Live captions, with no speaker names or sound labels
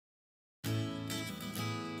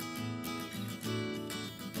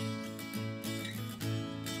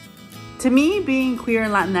To me, being queer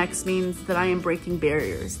and Latinx means that I am breaking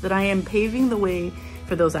barriers, that I am paving the way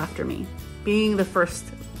for those after me. Being the first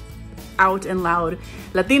out and loud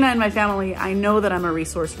Latina in my family, I know that I'm a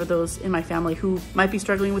resource for those in my family who might be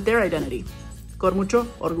struggling with their identity. Con mucho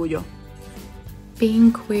orgullo.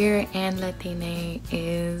 Being queer and Latina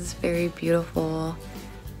is very beautiful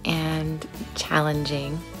and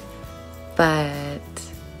challenging, but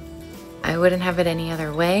I wouldn't have it any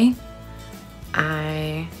other way.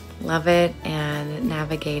 I love it, and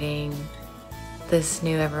navigating this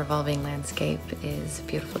new ever-evolving landscape is a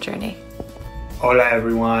beautiful journey. Hola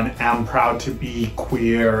everyone, I'm proud to be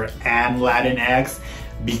queer and Latinx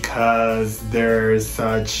because there's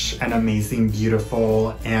such an amazing,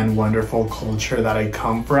 beautiful, and wonderful culture that I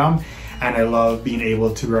come from, and I love being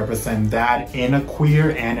able to represent that in a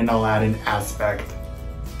queer and in a Latin aspect.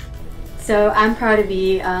 So I'm proud to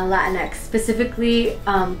be Latinx, specifically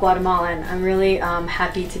Guatemalan. I'm really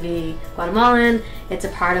happy to be Guatemalan. It's a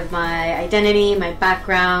part of my identity, my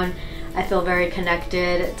background. I feel very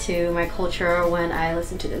connected to my culture when I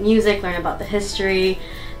listen to the music, learn about the history,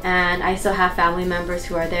 and I still have family members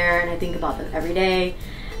who are there and I think about them every day.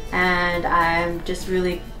 And I'm just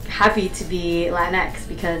really happy to be Latinx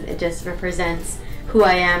because it just represents who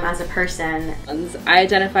I am as a person. I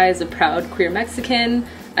identify as a proud queer Mexican.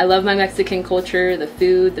 I love my Mexican culture, the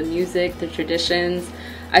food, the music, the traditions.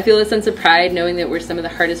 I feel a sense of pride knowing that we're some of the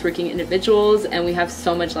hardest working individuals and we have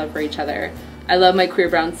so much love for each other. I love my queer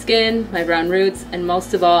brown skin, my brown roots, and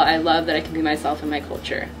most of all, I love that I can be myself in my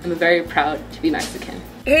culture. I'm very proud to be Mexican.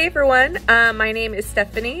 Hey everyone, my name is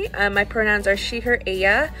Stephanie. My pronouns are she, her,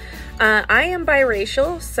 ella. I am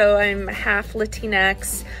biracial, so I'm half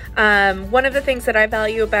Latinx. One of the things that I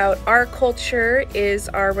value about our culture is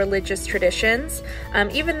our religious traditions.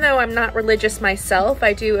 Even though I'm not religious myself,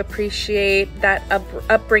 I do appreciate that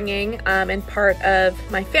upbringing and part of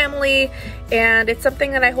my family, and it's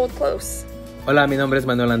something that I hold close. Hola, mi nombre es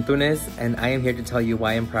Manuel Antunes, and I am here to tell you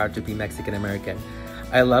why I'm proud to be Mexican American.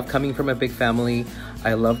 I love coming from a big family.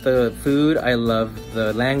 I love the food, I love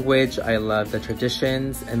the language, I love the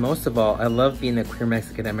traditions, and most of all, I love being a queer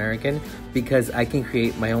Mexican American because I can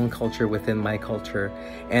create my own culture within my culture.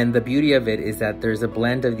 And the beauty of it is that there's a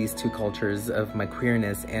blend of these two cultures, of my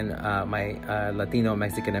queerness and my Latino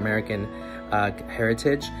Mexican American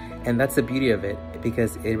heritage, and that's the beauty of it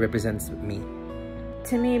because it represents me.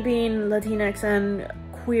 To me, being Latinx and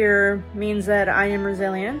queer means that I am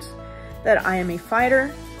resilient, that I am a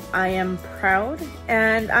fighter, I am proud,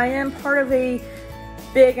 and I am part of a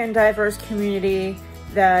big and diverse community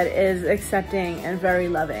that is accepting and very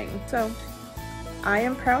loving. So I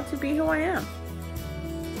am proud to be who I am.